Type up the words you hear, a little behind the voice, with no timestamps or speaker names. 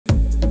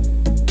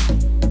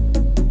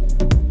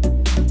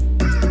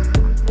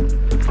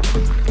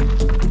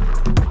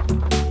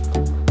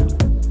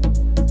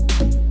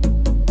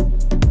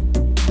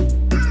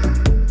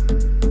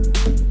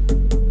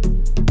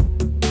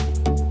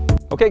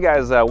Okay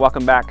guys,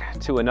 welcome back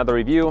to another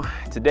review.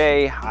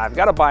 Today I've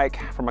got a bike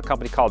from a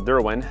company called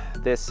Dirwin.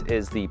 This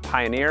is the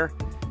Pioneer.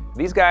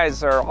 These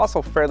guys are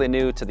also fairly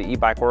new to the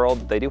e-bike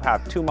world. They do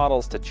have two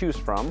models to choose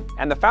from.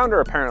 And the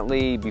founder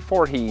apparently,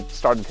 before he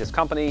started his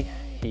company,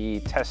 he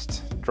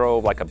test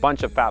drove like a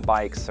bunch of fat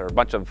bikes or a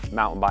bunch of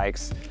mountain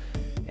bikes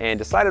and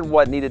decided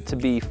what needed to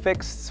be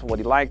fixed, what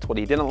he liked, what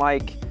he didn't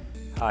like.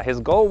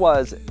 His goal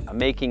was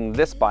making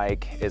this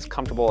bike as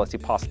comfortable as he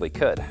possibly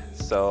could.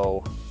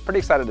 So pretty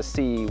excited to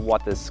see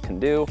what this can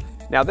do.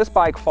 Now this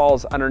bike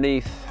falls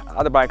underneath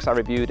other bikes I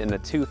reviewed in the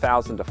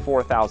 $2,000 to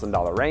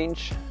 $4,000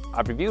 range.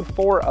 I've reviewed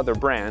 4 other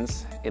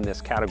brands in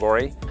this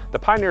category. The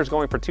Pioneer is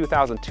going for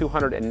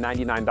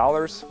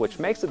 $2,299, which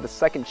makes it the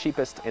second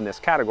cheapest in this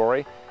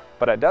category,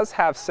 but it does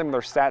have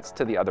similar stats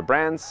to the other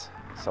brands.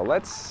 So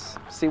let's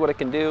see what it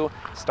can do,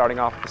 starting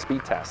off with the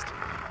speed test.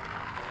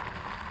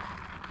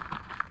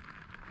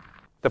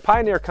 The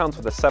Pioneer comes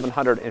with a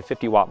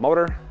 750 watt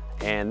motor,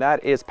 and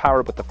that is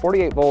powered with the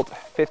 48 volt,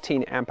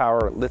 15 amp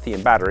hour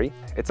lithium battery.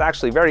 It's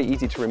actually very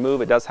easy to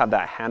remove. It does have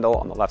that handle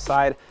on the left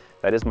side.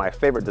 That is my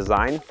favorite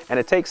design. And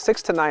it takes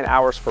 6 to 9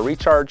 hours for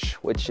recharge,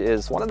 which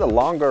is one of the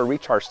longer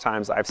recharge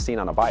times I've seen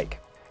on a bike.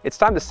 It's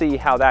time to see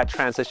how that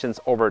transitions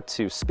over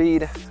to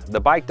speed. The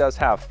bike does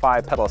have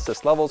 5 pedal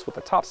assist levels with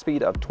a top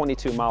speed of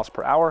 22 miles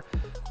per hour.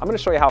 I'm going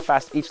to show you how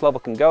fast each level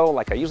can go,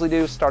 like I usually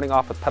do, starting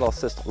off with pedal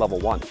assist level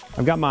 1.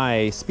 I've got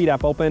my speed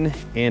app open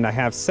and I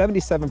have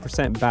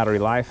 77% battery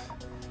life.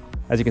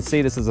 As you can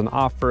see, this is an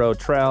off-road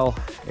trail.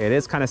 It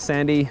is kind of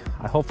sandy.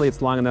 Hopefully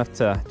it's long enough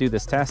to do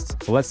this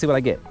test. So let's see what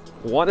I get.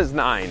 1 is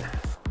 9,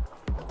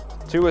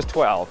 2 is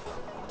 12,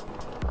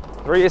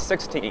 3 is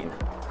 16,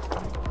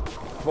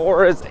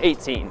 4 is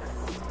 18.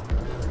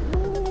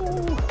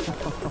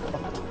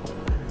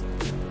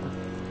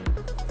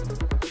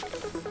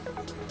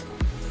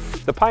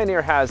 The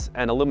Pioneer has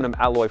an aluminum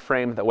alloy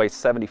frame that weighs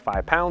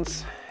 75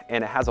 pounds,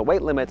 and it has a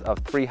weight limit of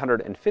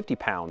 350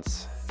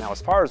 pounds. Now,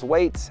 as far as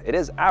weight, it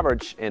is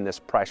average in this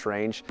price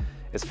range.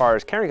 As far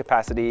as carrying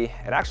capacity,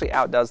 it actually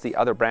outdoes the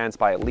other brands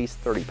by at least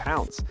 30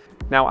 pounds.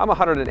 Now, I'm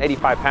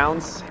 185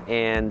 pounds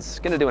and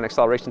gonna do an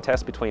acceleration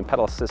test between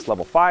pedal assist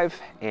level 5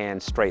 and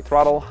straight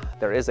throttle.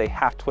 There is a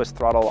half twist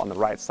throttle on the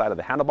right side of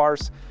the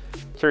handlebars.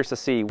 Curious to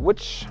see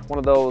which one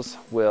of those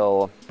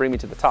will bring me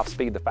to the top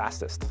speed the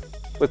fastest.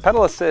 With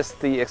pedal assist,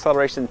 the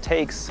acceleration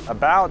takes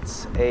about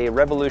a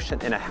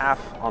revolution and a half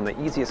on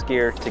the easiest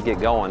gear to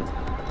get going.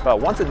 But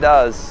once it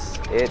does,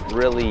 it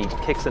really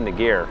kicks into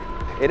gear.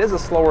 It is a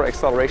slower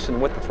acceleration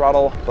with the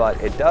throttle,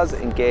 but it does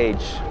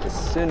engage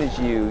as soon as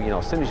you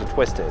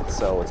twist it.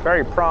 So it's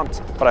very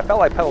prompt, but I felt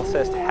like pedal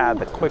assist had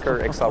the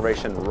quicker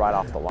acceleration right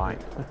off the line.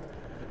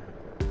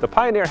 The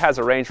Pioneer has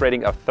a range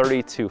rating of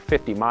 30 to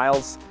 50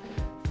 miles.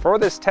 For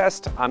this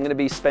test, I'm gonna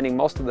be spending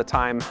most of the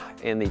time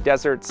in the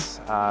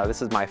deserts.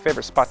 This is my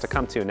favorite spot to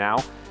come to now.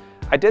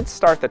 I did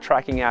start the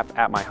tracking app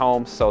at my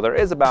home, so there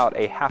is about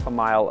a half a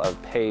mile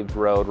of paved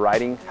road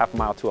riding, half a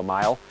mile to a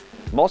mile.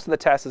 Most of the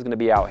test is gonna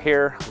be out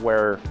here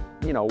where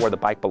the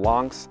bike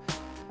belongs.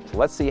 So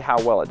let's see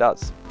how well it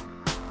does.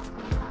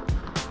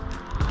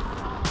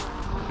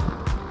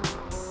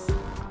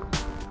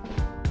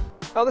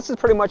 Well, this is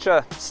pretty much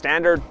a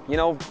standard,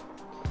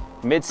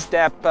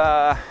 mid-step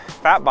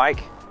fat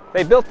bike.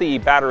 They built the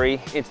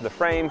battery into the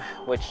frame,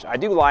 which I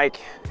do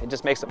like. It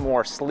just makes it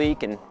more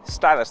sleek and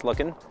stylish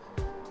looking.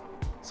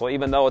 So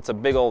even though it's a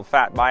big old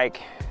fat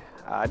bike,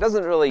 it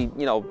doesn't really,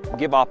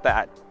 give off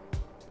that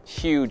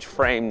huge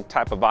frame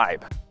type of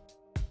vibe.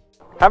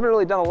 Haven't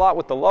really done a lot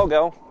with the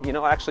logo. It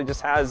actually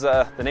just has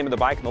the name of the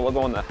bike and the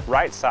logo on the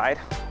right side.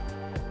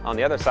 On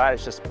the other side,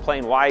 it's just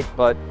plain white,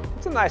 but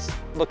it's a nice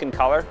looking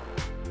color.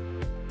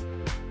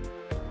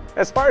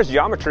 As far as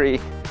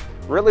geometry,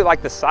 really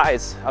like the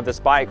size of this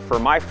bike for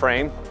my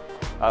frame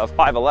of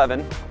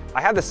 5'11". I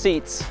have the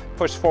seats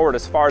pushed forward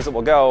as far as it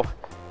will go,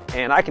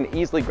 and I can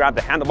easily grab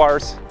the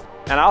handlebars.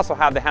 And I also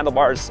have the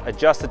handlebars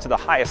adjusted to the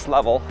highest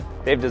level.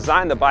 They've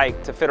designed the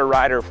bike to fit a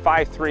rider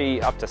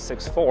 5'3" up to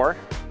 6'4".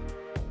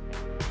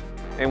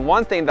 And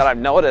one thing that I've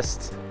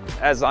noticed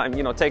as I'm,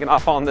 taking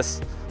off on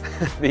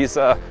these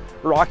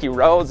rocky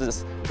roads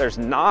is there's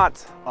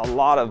not a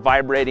lot of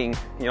vibrating,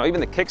 even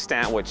the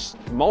kickstand, which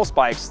most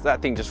bikes,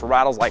 that thing just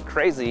rattles like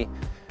crazy.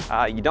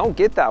 You don't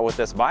get that with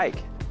this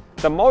bike.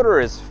 The motor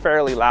is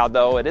fairly loud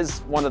though. It is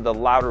one of the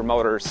louder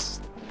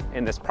motors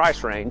in this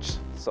price range.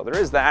 So there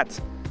is that,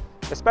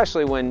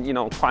 especially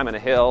when, climbing a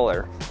hill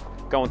or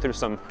going through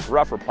some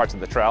rougher parts of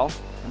the trail.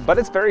 But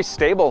it's very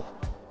stable.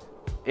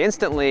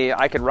 Instantly,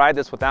 I could ride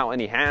this without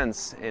any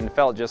hands and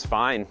felt just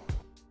fine.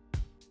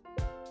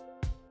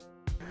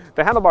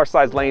 The handlebar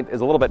size length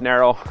is a little bit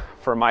narrow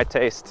for my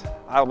taste.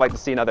 I would like to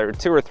see another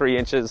 2 or 3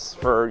 inches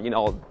for,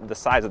 the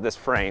size of this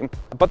frame.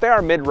 But they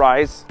are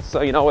mid-rise, so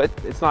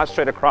it's not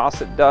straight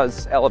across. It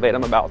does elevate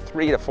them about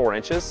 3 to 4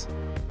 inches.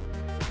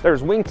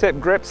 There's wingtip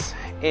grips,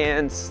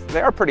 and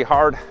they are pretty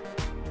hard.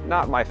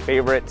 Not my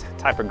favorite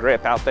type of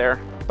grip out there,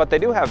 but they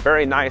do have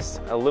very nice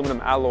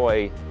aluminum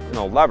alloy,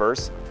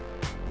 levers,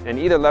 and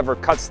either lever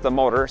cuts the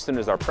motor as soon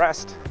as they're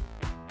pressed.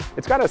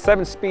 It's got a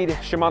 7-speed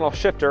Shimano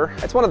shifter.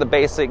 It's one of the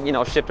basic,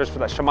 shifters for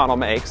that Shimano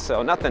makes,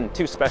 so nothing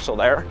too special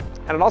there.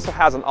 And it also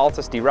has an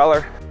Altus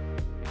derailleur.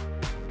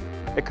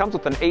 It comes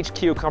with an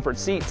HQ comfort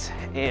seat,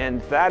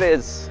 and that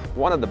is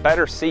one of the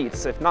better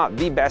seats, if not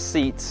the best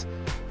seats,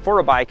 for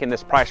a bike in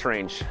this price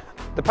range.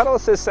 The pedal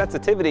assist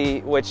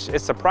sensitivity, which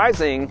is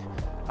surprising,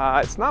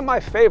 it's not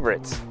my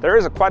favorite. There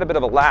is quite a bit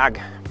of a lag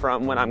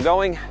from when I'm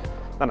going,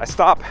 then I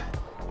stop,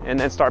 and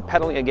then start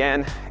pedaling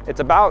again. It's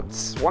about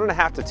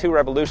 1.5 to 2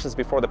 revolutions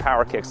before the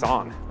power kicks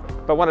on.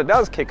 But when it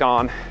does kick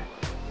on,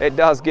 it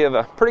does give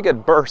a pretty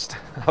good burst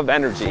of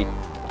energy.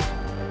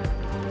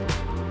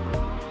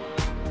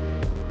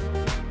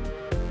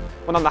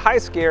 When on the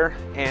highest gear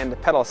and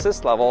pedal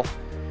assist level,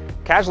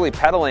 casually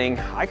pedaling,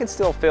 I can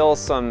still feel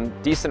some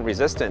decent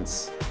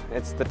resistance.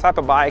 It's the type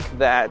of bike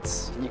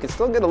that you can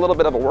still get a little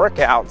bit of a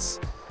workout,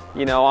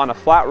 on a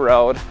flat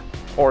road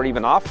or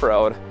even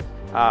off-road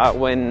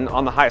when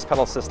on the highest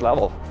pedal assist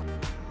level.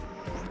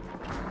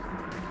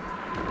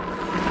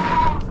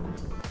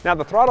 Now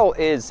the throttle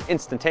is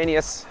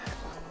instantaneous.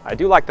 I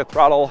do like the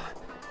throttle,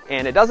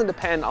 and it doesn't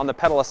depend on the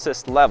pedal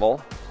assist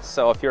level.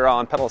 So if you're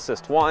on pedal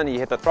assist 1, you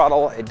hit the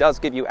throttle, it does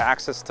give you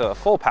access to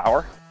full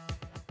power.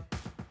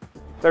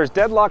 There's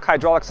deadlock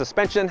hydraulic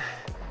suspension,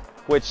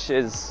 which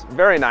is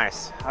very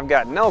nice. I've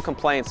got no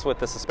complaints with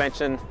the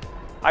suspension.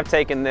 I've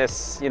taken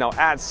this,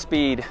 at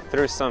speed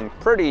through some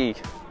pretty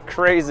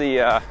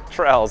crazy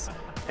trails,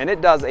 and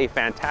it does a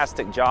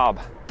fantastic job.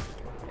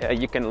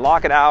 You can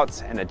lock it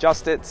out and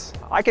adjust it.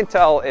 I can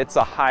tell it's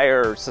a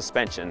higher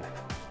suspension.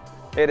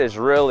 It is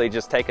really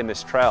just taking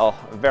this trail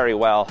very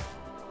well,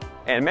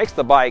 and it makes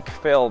the bike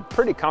feel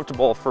pretty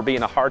comfortable for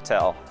being a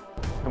hardtail.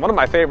 And one of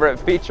my favorite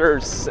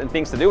features and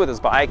things to do with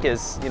this bike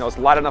is, it's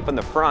light enough in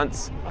the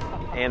front,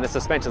 and the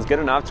suspension's good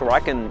enough to where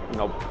I can,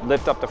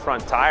 lift up the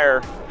front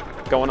tire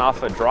going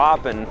off a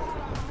drop and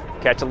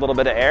catch a little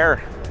bit of air,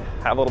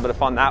 have a little bit of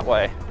fun that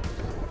way.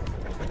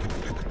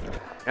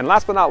 And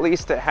last but not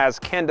least, it has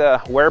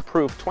Kenda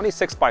wear-proof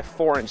 26 by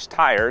 4-inch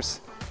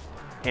tires.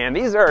 And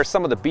these are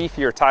some of the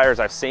beefier tires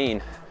I've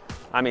seen.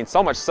 I mean,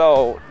 so much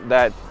so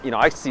that,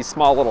 I see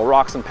small little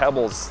rocks and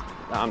pebbles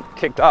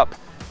kicked up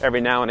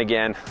every now and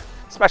again,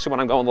 especially when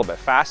I'm going a little bit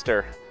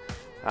faster.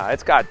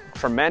 It's got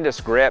tremendous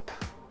grip.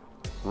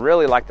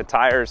 Really like the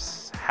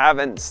tires.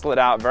 Haven't slid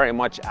out very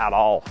much at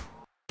all.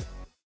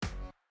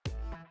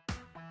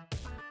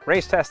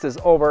 Range test is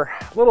over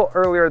a little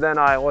earlier than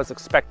I was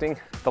expecting.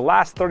 The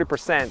last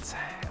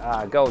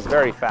 30% goes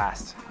very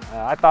fast.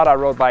 I thought I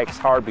rode bikes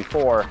hard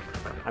before.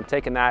 I'm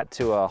taking that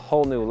to a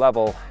whole new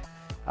level.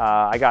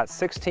 I got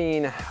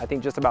 16, I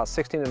think just about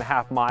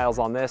 16.5 miles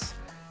on this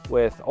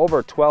with over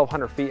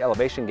 1,200 feet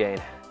elevation gain,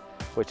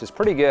 which is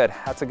pretty good.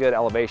 That's a good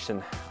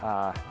elevation,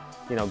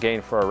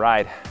 gain for a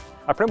ride.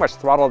 I pretty much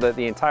throttled it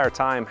the entire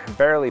time,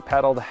 barely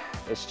pedaled.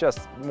 It's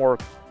just more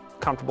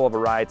comfortable of a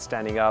ride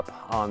standing up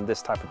on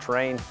this type of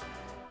terrain.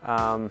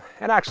 And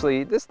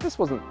actually, this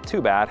wasn't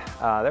too bad.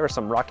 There were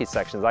some rocky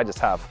sections. I just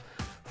have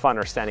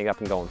funner standing up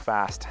and going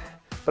fast.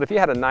 But if you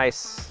had a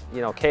nice,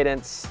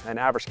 cadence, an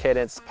average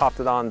cadence, popped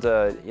it on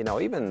to,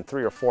 even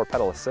 3 or 4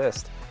 pedal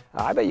assist,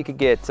 I bet you could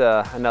get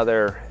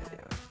another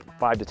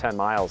 5 to 10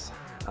 miles,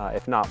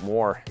 if not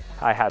more.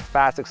 I had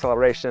fast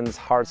accelerations,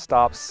 hard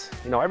stops,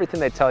 everything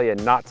they tell you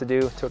not to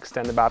do to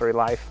extend the battery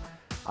life.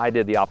 I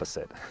did the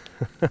opposite.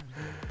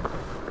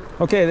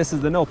 Okay, this is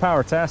the no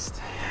power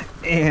test,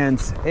 and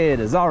it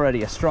is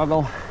already a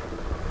struggle.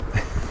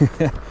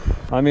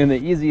 I'm in the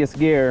easiest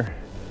gear,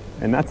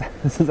 and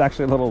this is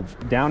actually a little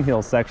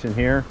downhill section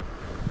here.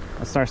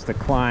 It starts to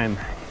climb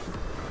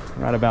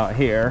right about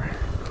here.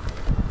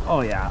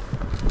 Oh yeah.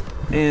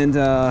 And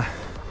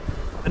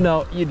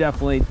no, you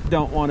definitely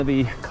don't want to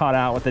be caught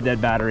out with a dead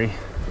battery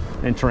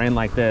in terrain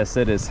like this.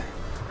 It is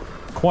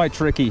quite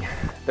tricky.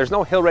 There's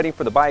no hill rating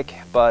for the bike,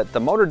 but the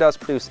motor does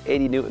produce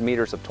 80 Newton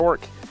meters of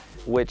torque,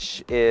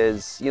 which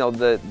is,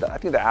 I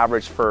think the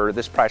average for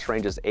this price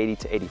range is 80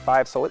 to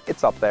 85, so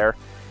it's up there.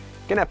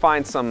 Gonna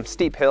find some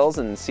steep hills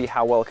and see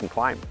how well it can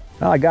climb.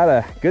 Well, I got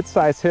a good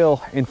sized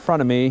hill in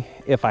front of me.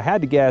 If I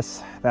had to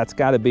guess, that's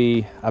got to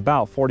be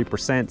about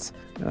 40%.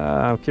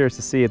 I'm curious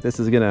to see if this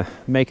is gonna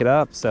make it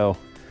up, so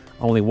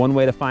only one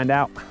way to find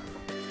out.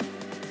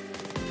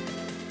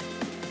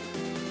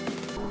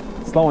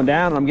 Slowing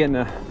down, I'm getting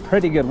a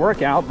pretty good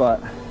workout,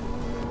 but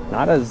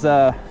not as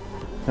bad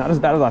as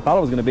I thought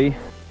it was gonna be.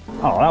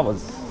 Oh, that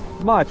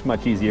was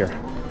much easier.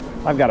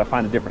 I've got to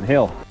find a different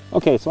hill.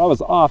 Okay, so I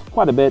was off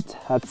quite a bit.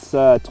 That's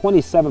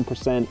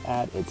 27%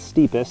 at its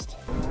steepest.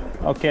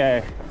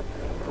 Okay,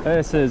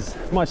 this is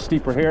much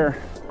steeper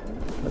here.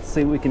 Let's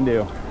see what we can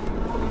do.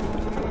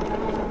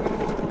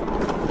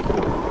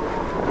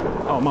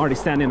 Oh, I'm already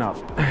standing up.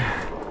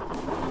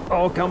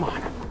 Oh, come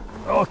on.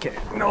 Okay,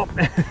 nope,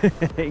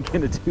 ain't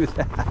gonna do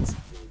that.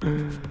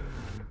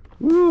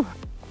 Woo.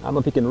 I don't know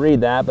if you can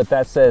read that, but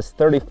that says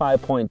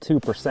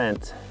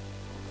 35.2%.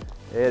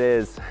 It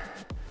is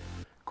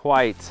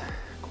quite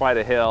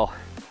a hill,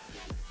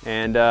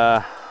 and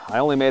I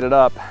only made it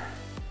up,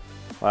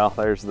 well,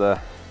 there's the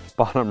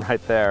bottom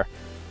right there,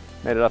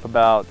 made it up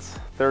about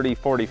 30,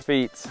 40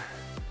 feet.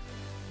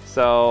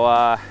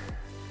 So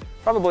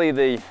probably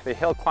the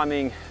hill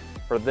climbing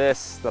for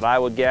this that I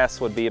would guess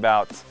would be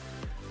about,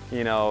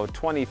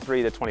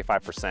 23 to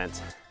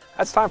 25%.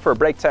 That's time for a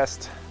brake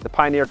test. The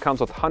Pioneer comes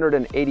with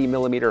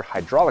 180mm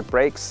hydraulic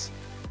brakes.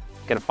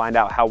 Gonna find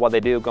out how well they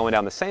do going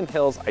down the same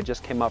hills I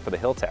just came up for the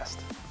hill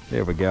test.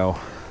 There we go.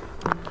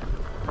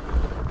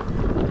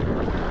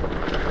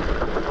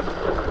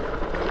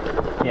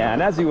 Yeah,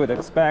 and as you would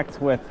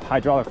expect with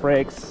hydraulic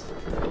brakes,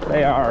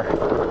 they are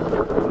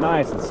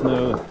nice and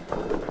smooth.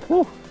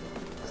 Woo.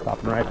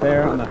 Stopping right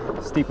there on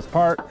the steepest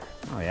part.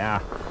 Oh yeah.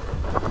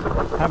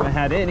 Haven't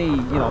had any,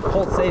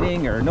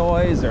 pulsating or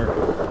noise or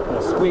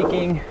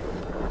squeaking.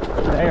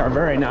 They are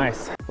very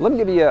nice. Let me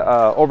give you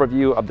an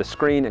overview of the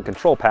screen and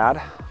control pad.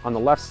 On the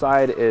left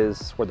side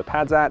is where the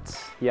pad's at.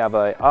 You have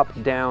a up,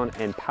 down,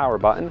 and power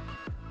button.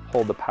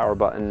 Hold the power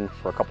button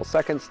for a couple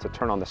seconds to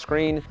turn on the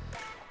screen.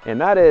 And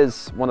that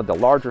is one of the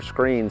larger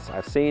screens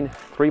I've seen,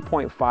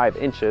 3.5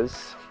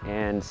 inches.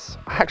 And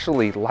I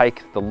actually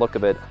like the look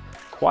of it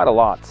quite a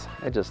lot.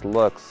 It just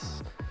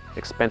looks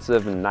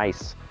expensive and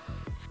nice.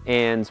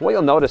 And what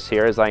you'll notice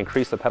here is I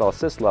increase the pedal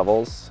assist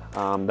levels.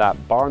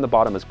 That bar on the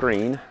bottom is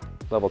green,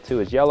 level 2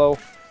 is yellow,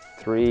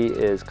 3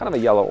 is kind of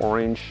a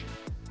yellow-orange,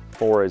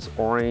 4 is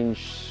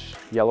orange,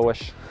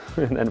 yellowish,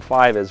 and then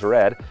 5 is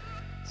red.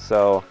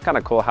 So kind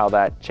of cool how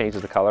that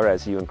changes the color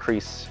as you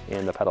increase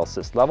in the pedal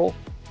assist level.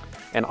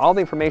 And all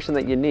the information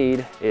that you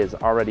need is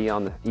already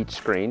on each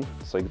screen.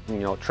 So,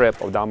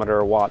 trip,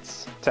 odometer,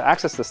 watts. To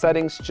access the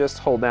settings, just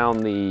hold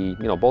down the,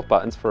 both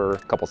buttons for a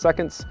couple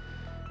seconds.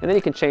 And then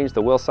you can change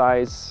the wheel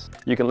size.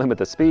 You can limit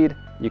the speed.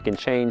 You can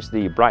change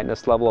the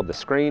brightness level of the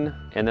screen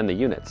and then the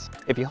units.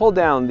 If you hold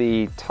down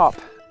the top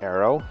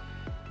arrow,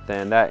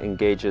 then that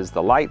engages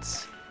the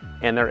lights.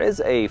 And there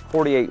is a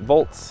 48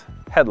 volts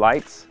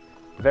headlights,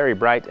 very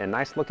bright and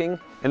nice looking.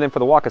 And then for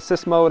the walk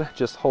assist mode,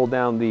 just hold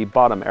down the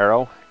bottom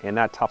arrow and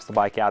that tops the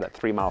bike out at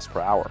 3 miles per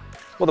hour.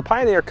 Well, the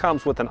Pioneer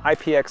comes with an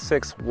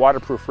IPX6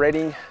 waterproof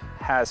rating,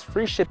 has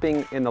free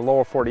shipping in the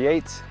lower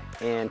 48,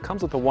 and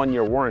comes with a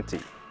 1-year warranty.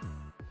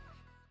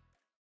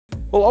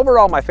 Well,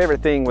 overall, my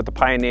favorite thing with the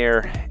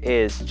Pioneer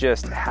is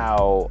just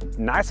how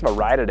nice of a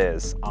ride it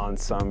is on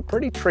some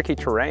pretty tricky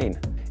terrain.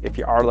 If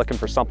you are looking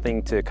for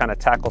something to kind of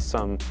tackle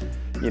some,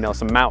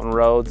 some mountain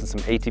roads and some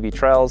ATV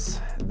trails,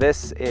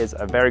 this is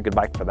a very good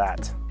bike for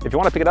that. If you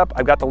want to pick it up,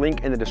 I've got the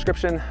link in the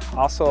description.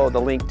 Also, the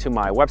link to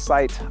my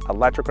website,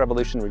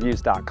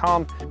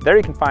 electricrevolutionreviews.com. There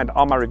you can find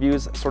all my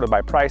reviews sorted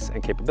by price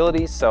and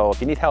capabilities. So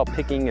if you need help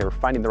picking or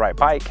finding the right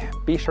bike,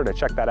 be sure to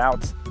check that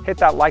out. Hit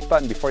that like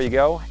button before you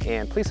go,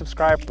 and please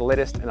subscribe for the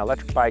latest in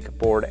electric bike,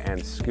 board,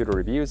 and scooter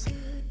reviews.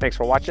 Thanks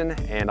for watching,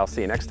 and I'll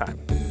see you next time.